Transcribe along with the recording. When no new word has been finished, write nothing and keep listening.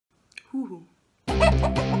Woohoo.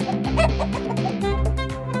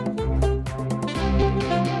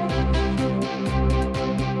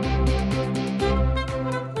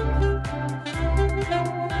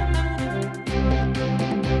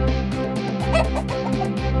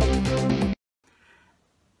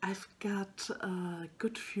 I've got a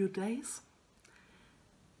good few days.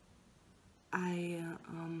 I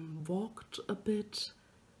walked a bit,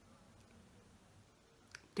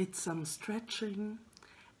 did some stretching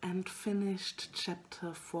and finished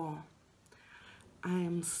chapter 4. I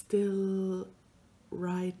am still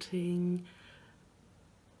writing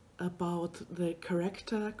about the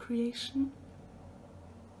character creation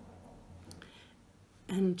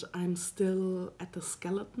and I'm still at the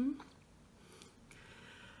skeleton.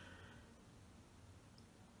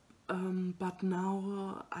 But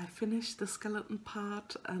now I finished the skeleton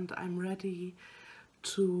part and I'm ready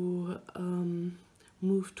to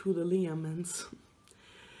move to the ligaments.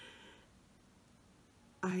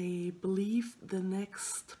 I believe the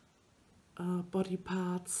next body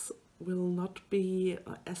parts will not be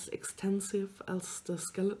as extensive as the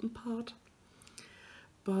skeleton part,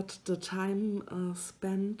 but the time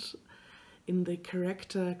spent in the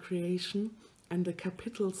character creation and the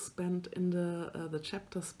capital spent in the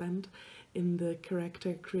chapter spent in the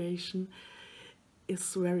character creation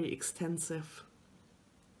is very extensive.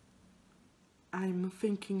 I'm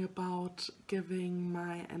thinking about giving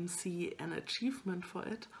my MC an achievement for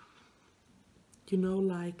it. You know,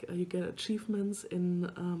 like you get achievements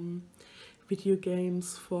in video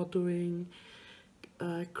games for doing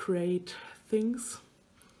great things.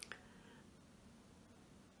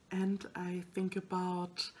 And I think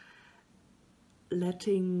about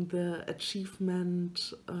letting the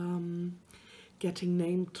achievement getting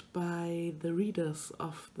named by the readers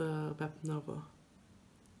of the web novel.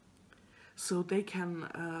 So they can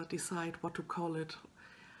decide what to call it.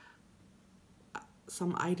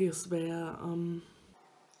 Some ideas were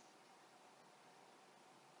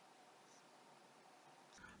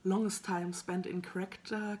longest time spent in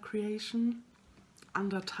character creation,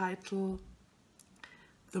 under title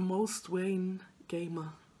The Most Vain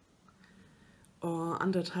Gamer, or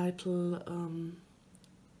under title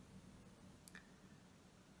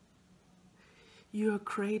You're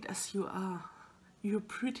great as you are, you're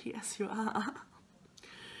pretty as you are,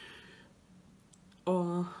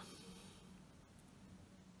 or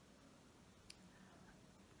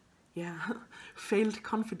yeah, failed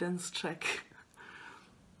confidence check,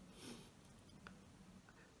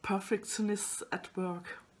 perfectionists at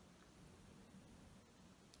work.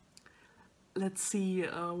 Let's see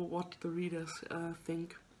what the readers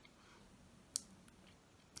think.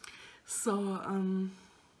 So,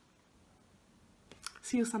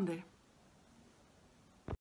 see you Sunday.